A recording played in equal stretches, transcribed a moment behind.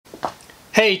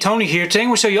Hey, Tony here. Today I'm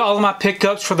going to show you all of my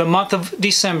pickups for the month of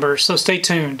December, so stay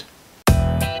tuned.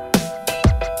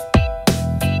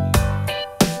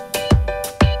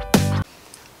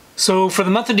 So for the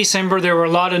month of December there were a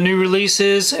lot of new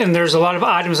releases, and there's a lot of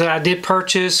items that I did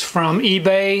purchase from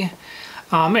eBay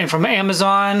and from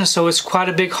Amazon, so it's quite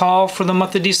a big haul for the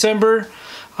month of December.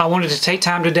 I wanted to take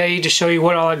time today to show you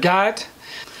what all I got.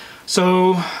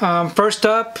 So first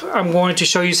up, I'm going to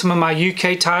show you some of my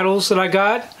UK titles that I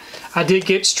got. I did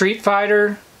get Street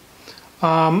Fighter.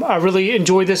 I really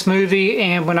enjoyed this movie,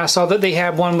 and when I saw that they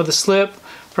had one with a slip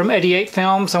from 88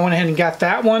 Films, I went ahead and got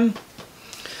that one.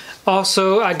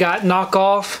 Also, I got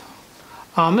Knockoff.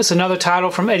 It's another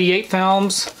title from 88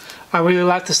 Films. I really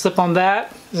like the slip on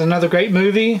that. It's another great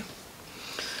movie.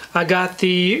 I got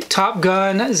the Top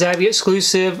Gun Zavvi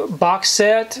exclusive box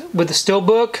set with the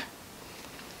Steelbook.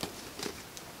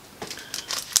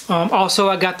 Also,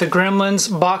 I got the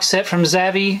Gremlins box set from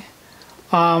Zavvi.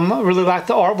 Really like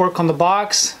the artwork on the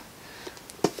box.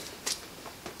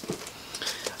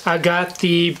 I got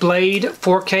the Blade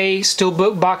 4K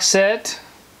Steelbook box set.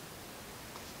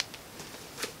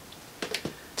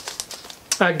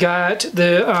 I got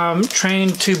the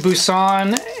Train to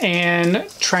Busan and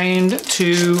Train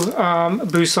to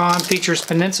Busan Features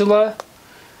Peninsula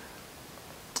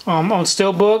on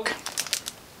Steelbook.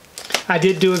 I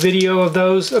did do a video of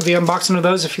those, of the unboxing of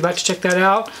those, if you'd like to check that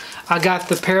out. I got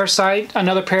the Parasite,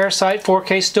 another Parasite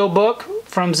 4K Steelbook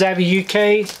from Zavvi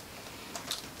UK.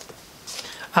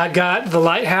 I got the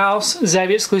Lighthouse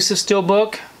Zavvi exclusive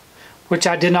Steelbook, which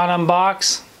I did not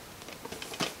unbox.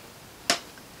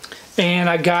 And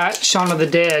I got Shaun of the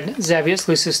Dead Zavvi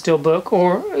exclusive Steelbook,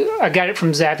 or I got it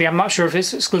from Zavvi. I'm not sure if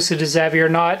it's exclusive to Zavvi or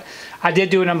not. I did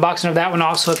do an unboxing of that one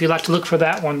also, if you'd like to look for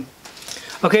that one.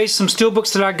 Okay, some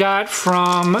Steelbooks that I got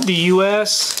from the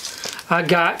US. I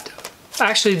got,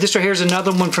 actually this right here is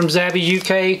another one from Zavvi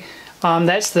UK.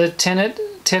 That's the Tenet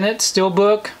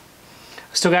Steelbook.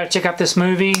 Still got to check out this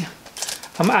movie.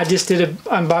 I just did an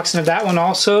unboxing of that one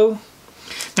also.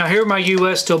 Now here are my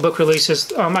US Steelbook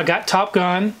releases. I got Top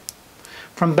Gun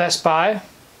from Best Buy.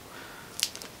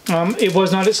 It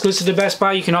was not exclusive to Best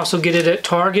Buy. You can also get it at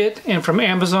Target and from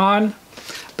Amazon.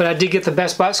 But I did get the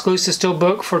Best Buy exclusive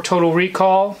Steelbook for Total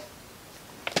Recall.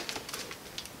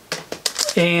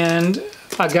 And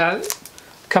I got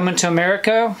Coming to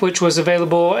America, which was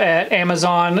available at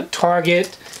Amazon,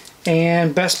 Target,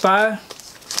 and Best Buy.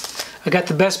 I got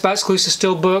the Best Buy exclusive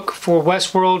Steelbook for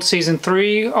Westworld Season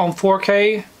 3 on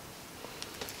 4K.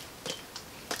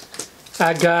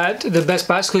 I got the Best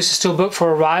Buy exclusive Steelbook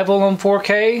for Arrival on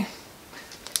 4K.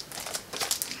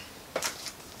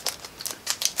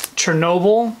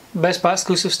 Chernobyl Best Buy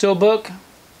exclusive Steelbook.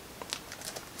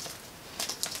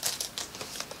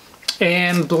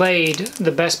 And Blade,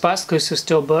 the Best Buy exclusive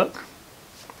Steelbook.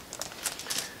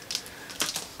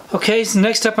 Okay, so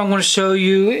next up I'm going to show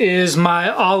you is my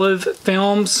Olive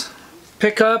Films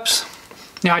pickups.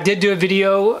 Now I did do a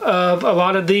video of a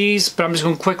lot of these, but I'm just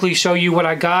going to quickly show you what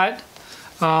I got.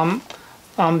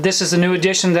 This is a new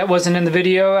edition that wasn't in the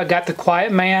video. I got The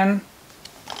Quiet Man,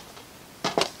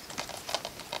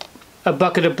 A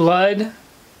Bucket of Blood,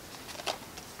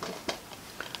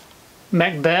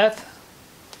 Macbeth,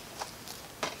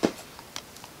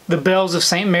 The Bells of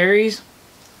St. Mary's,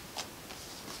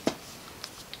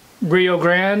 Rio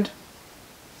Grande,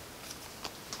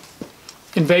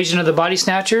 Invasion of the Body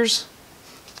Snatchers,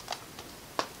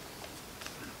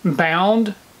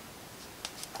 Bound,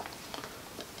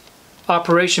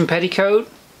 Operation Petticoat,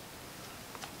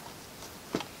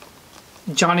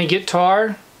 Johnny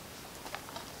Guitar,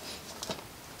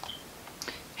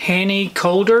 Hanny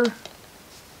Colder,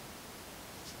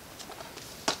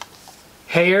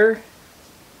 Hair,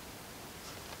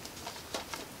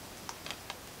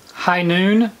 High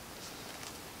Noon,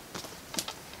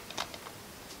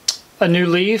 A New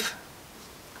Leaf,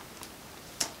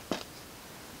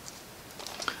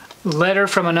 Letter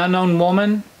from an Unknown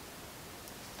Woman,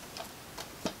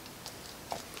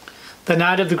 The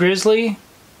Night of the Grizzly,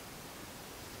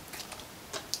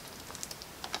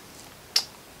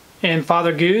 and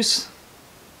Father Goose.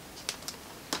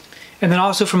 And then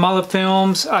also from Olive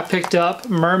Films I picked up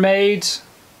Mermaids.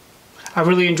 I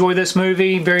really enjoyed this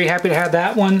movie, very happy to have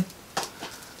that one.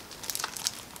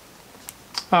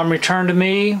 Return to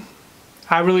Me.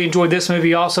 I really enjoyed this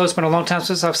movie also. It's been a long time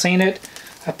since I've seen it.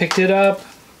 I picked it up.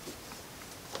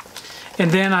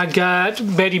 And then I got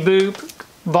Betty Boop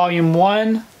Volume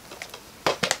 1,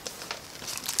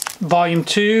 Volume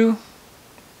 2,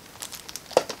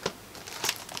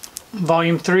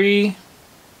 Volume 3,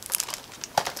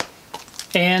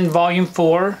 and Volume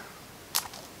 4.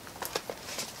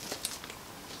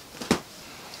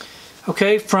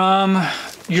 Okay, from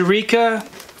Eureka,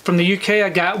 from the UK, I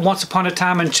got Once Upon a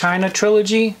Time in China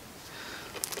trilogy.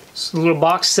 It's a little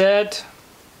box set.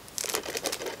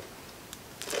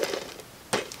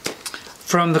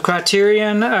 From the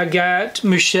Criterion, I got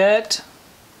Mouchette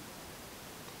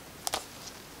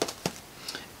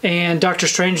and Dr.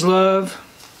 Strangelove.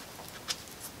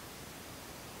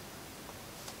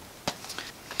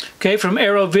 Okay, from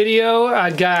Arrow Video,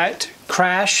 I got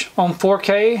Crash on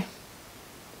 4K,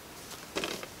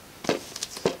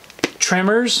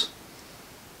 Tremors,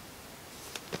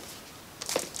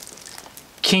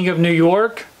 King of New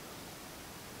York,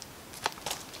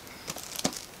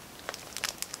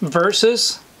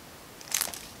 Versus,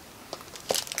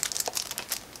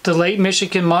 The Late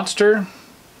Michigan Monster,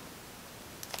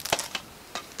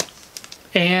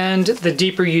 and The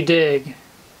Deeper You Dig.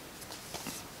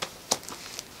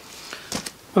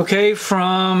 Okay,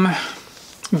 from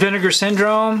Vinegar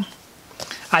Syndrome,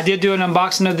 I did do an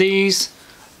unboxing of these,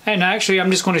 and actually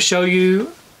I'm just going to show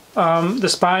you the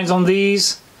spines on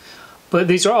these, but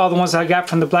these are all the ones I got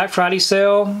from the Black Friday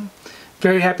sale.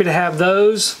 Very happy to have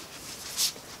those.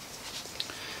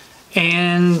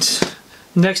 And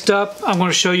next up, I'm going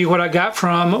to show you what I got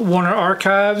from Warner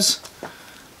Archives.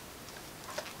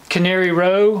 Canary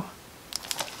Row,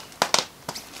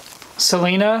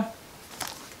 Selena,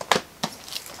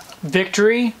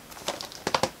 Victory,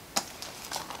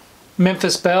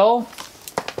 Memphis Belle,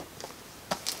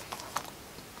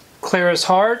 Clara's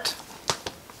Heart,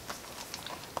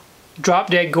 Drop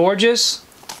Dead Gorgeous,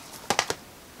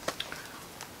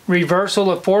 Reversal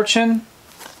of Fortune,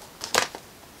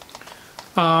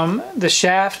 the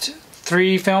Shaft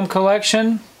 3 film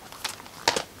collection,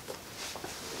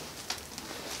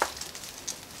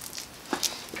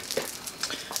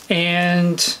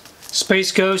 and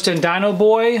Space Ghost and Dino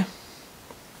Boy.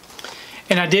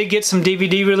 And I did get some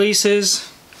DVD releases.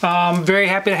 Very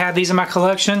happy to have these in my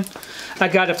collection. I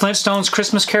got a Flintstones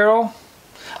Christmas Carol.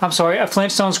 I'm sorry, a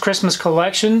Flintstones Christmas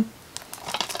Collection.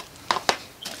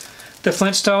 The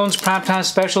Flintstones Primetime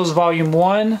Specials Volume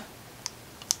 1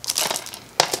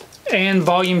 and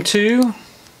Volume 2.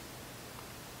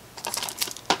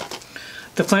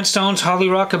 The Flintstones Holly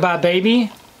Rockabye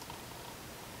Baby.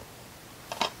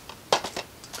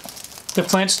 The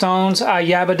Flintstones I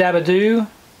Yabba Dabba Doo.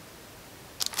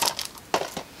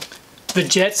 The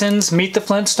Jetsons Meet the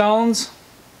Flintstones.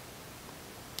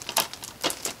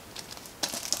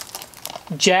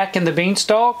 Jack and the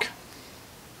Beanstalk.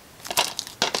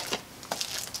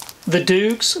 The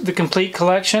Dukes, the complete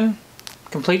collection,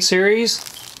 complete series.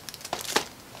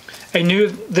 The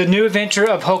New Adventure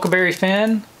of Huckleberry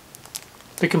Finn,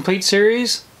 the complete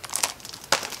series.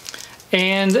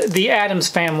 And the Addams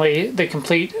Family, the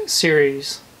complete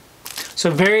series. So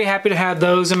very happy to have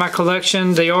those in my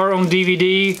collection. They are on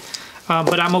DVD,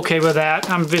 but I'm okay with that.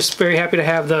 I'm just very happy to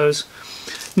have those.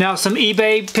 Now some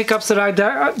eBay pickups that I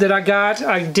got.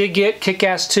 I did get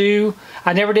Kick-Ass 2.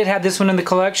 I never did have this one in the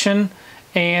collection,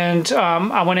 and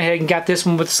I went ahead and got this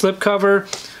one with slipcover.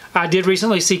 I did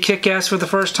recently see Kick-Ass for the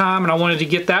first time, and I wanted to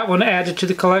get that one added to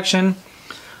the collection.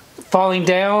 Falling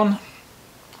Down,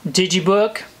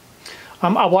 Digibook.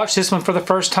 I watched this one for the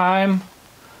first time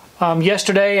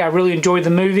yesterday. I really enjoyed the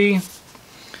movie.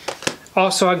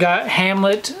 Also, I got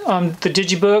Hamlet, the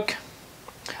Digibook.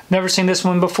 Never seen this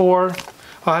one before.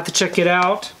 I'll have to check it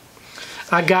out.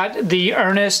 I got the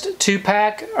Ernest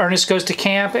 2-pack, Ernest Goes to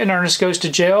Camp and Ernest Goes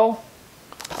to Jail.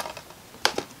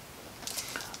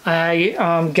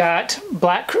 I got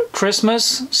Black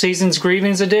Christmas, Seasons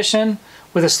Grievings Edition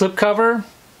with a slipcover.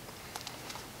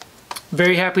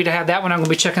 Very happy to have that one. I'm going to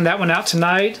be checking that one out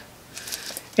tonight.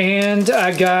 And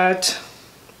I got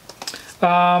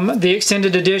the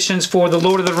extended editions for the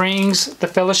Lord of the Rings, the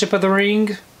Fellowship of the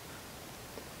Ring.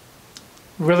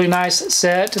 Really nice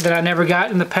set that I never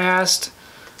got in the past.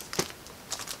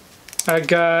 I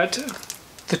got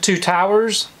the Two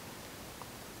Towers.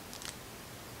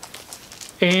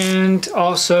 And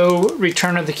also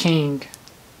Return of the King.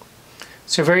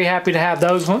 So very happy to have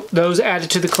those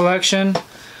added to the collection.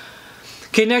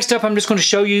 Okay, next up I'm just going to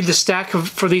show you the stack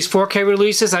for these 4K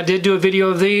releases. I did do a video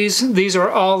of these. These are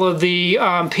all of the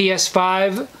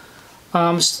PS5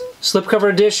 slipcover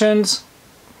editions.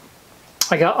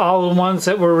 I got all the ones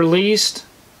that were released.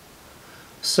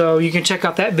 So you can check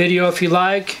out that video if you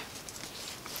like.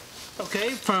 Okay,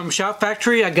 from Shout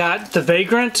Factory I got The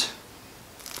Vagrant.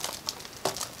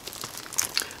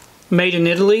 Made in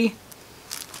Italy.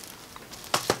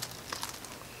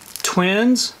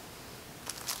 Twins.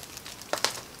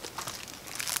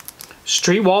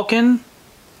 Street Walking,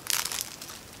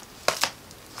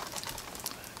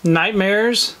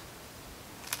 Nightmares,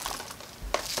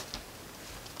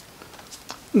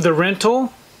 The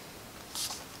Rental,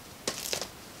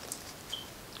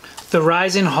 The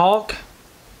Rising Hawk,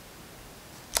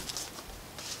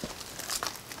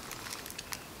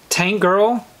 Tank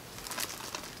Girl.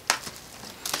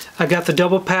 I got the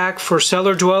double pack for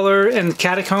Cellar Dweller and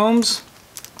Catacombs.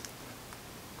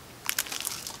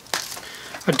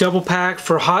 A double pack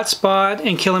for Hotspot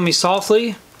and Killing Me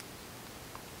Softly.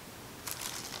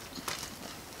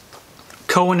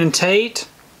 Cohen and Tate.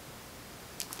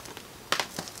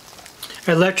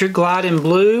 Electric Glide in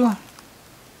Blue.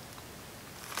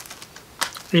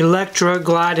 Electra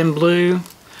Glide in Blue.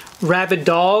 Rabid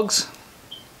Dogs.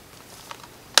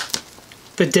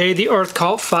 The Day the Earth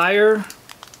Caught Fire.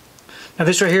 Now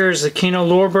this right here is the Kino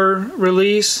Lorber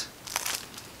release.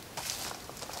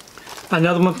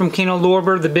 Another one from Kino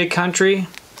Lorber, The Big Country.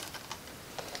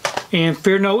 And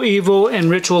Fear No Evil and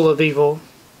Ritual of Evil.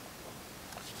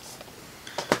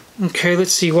 Okay,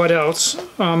 let's see what else.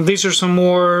 These are some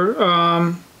more.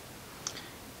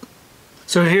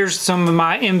 So here's some of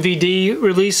my MVD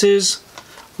releases.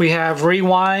 We have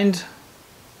Rewind,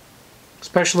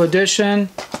 Special Edition,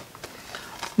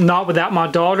 Not Without My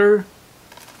Daughter,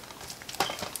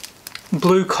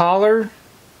 Blue Collar,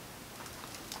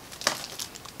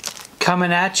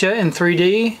 Coming At Ya in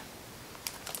 3D,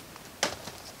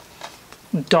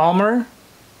 Dahmer,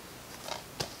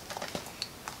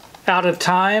 Out of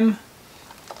Time,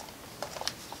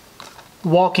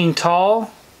 Walking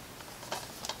Tall,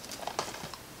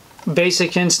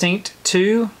 Basic Instinct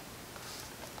 2,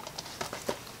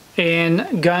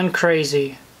 and Gun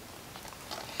Crazy.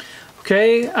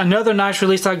 Okay, another nice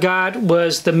release I got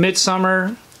was the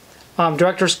Midsummer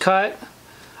Director's Cut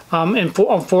on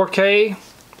 4K. I'm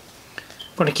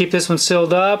going to keep this one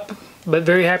sealed up, but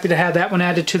very happy to have that one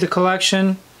added to the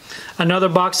collection. Another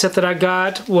box set that I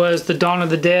got was the Dawn of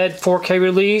the Dead 4K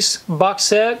release box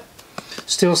set,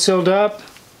 still sealed up.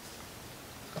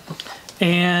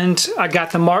 And I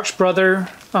got the Marx Brother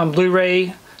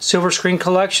Blu-ray Silver Screen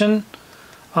Collection.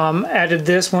 Added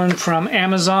this one from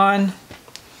Amazon.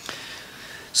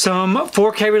 Some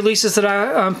 4K releases that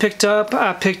I picked up.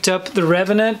 I picked up The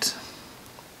Revenant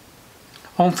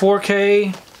on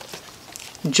 4K,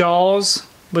 Jaws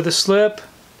with a slip,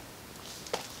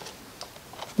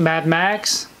 Mad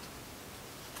Max,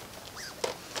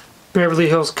 Beverly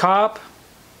Hills Cop,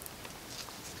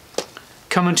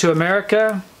 Coming to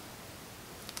America,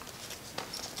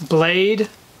 Blade,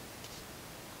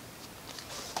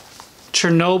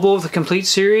 Chernobyl, the complete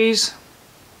series,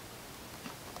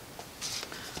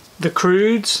 The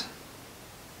Croods,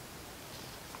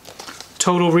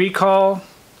 Total Recall,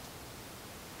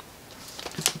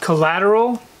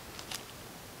 Collateral,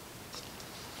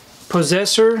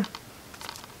 Possessor,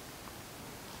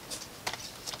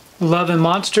 Love and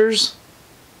Monsters,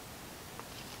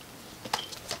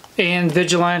 and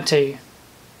Vigilante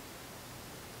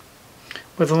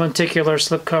with a lenticular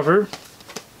slipcover.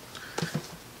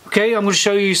 Okay, I'm going to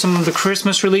show you some of the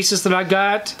Christmas releases that I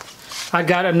got. I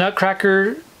got a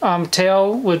Nutcracker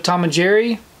Tale with Tom and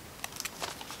Jerry,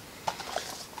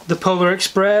 The Polar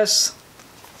Express,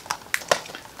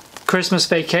 Christmas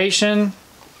Vacation,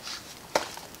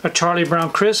 A Charlie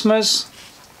Brown Christmas,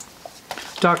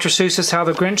 Dr. Seuss's How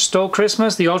the Grinch Stole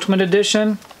Christmas, the Ultimate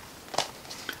Edition,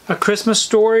 A Christmas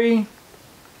Story,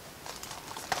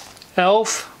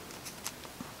 Elf.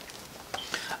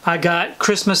 I got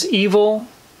Christmas Evil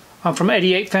from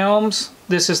 88 Films.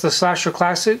 This is the Slasher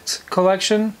Classics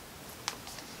collection.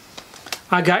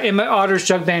 I got Emmett Otter's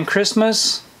Jug Band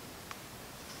Christmas.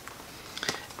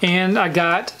 And I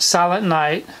got Silent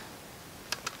Night.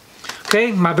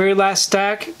 Okay, my very last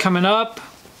stack coming up.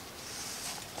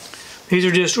 These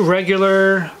are just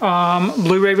regular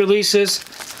Blu-ray releases.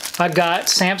 I got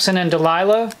Samson and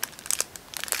Delilah,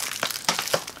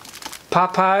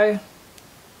 Popeye,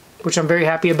 which I'm very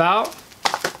happy about,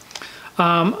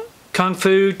 Kung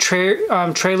Fu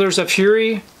Trailers of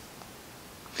Fury,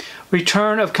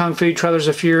 Return of Kung Fu Trailers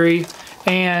of Fury,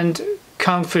 and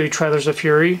Kung Fu Trailers of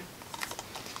Fury,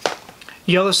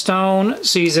 Yellowstone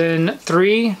Season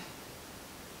 3,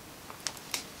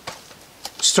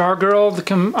 Stargirl, the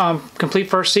complete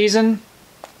first season,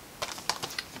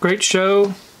 great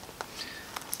show,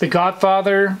 The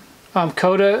Godfather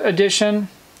Coda Edition,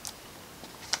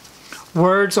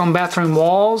 Words on Bathroom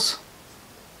Walls,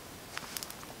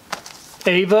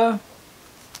 Ava,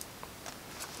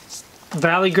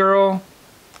 Valley Girl,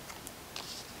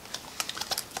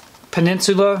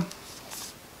 Peninsula,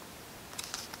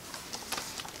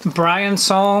 Brian's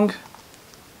Song,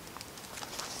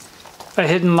 A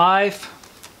Hidden Life.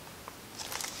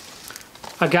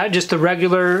 I got just the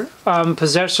regular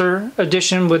Possessor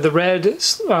edition with the red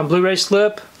Blu-ray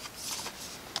slip.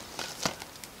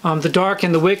 The Dark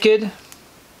and the Wicked,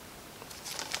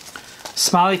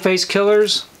 Smiley Face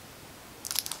Killers,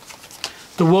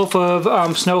 The Wolf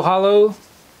of Snow Hollow,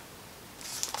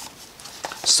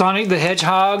 Sonic the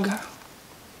Hedgehog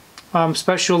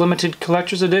Special Limited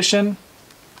Collector's Edition,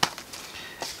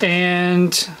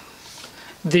 and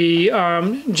the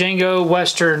Django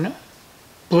Western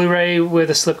Blu-ray with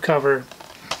a slipcover.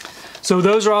 So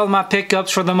those are all of my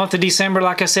pickups for the month of December.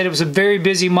 Like I said, it was a very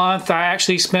busy month. I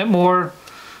actually spent more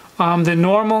than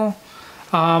normal.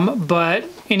 But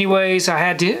anyways, I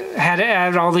had to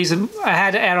add all these. I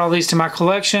had to add all these to my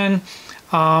collection.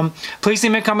 Please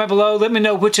leave me a comment below. Let me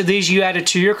know which of these you added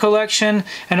to your collection,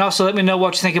 and also let me know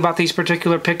what you think about these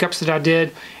particular pickups that I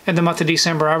did in the month of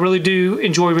December. I really do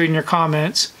enjoy reading your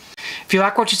comments. If you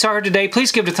like what you saw here today,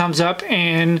 please give it a thumbs up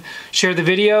and share the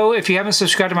video. If you haven't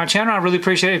subscribed to my channel, I really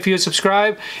appreciate it if you would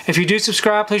subscribe. If you do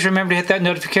subscribe, please remember to hit that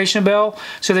notification bell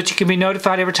so that you can be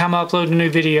notified every time I upload a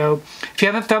new video. If you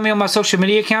haven't found me on my social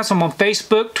media accounts, I'm on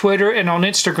Facebook, Twitter, and on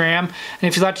Instagram. And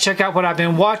if you'd like to check out what I've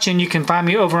been watching, you can find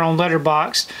me over on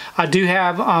Letterboxd. I do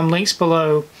have links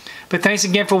below. But thanks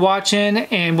again for watching,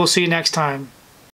 and we'll see you next time.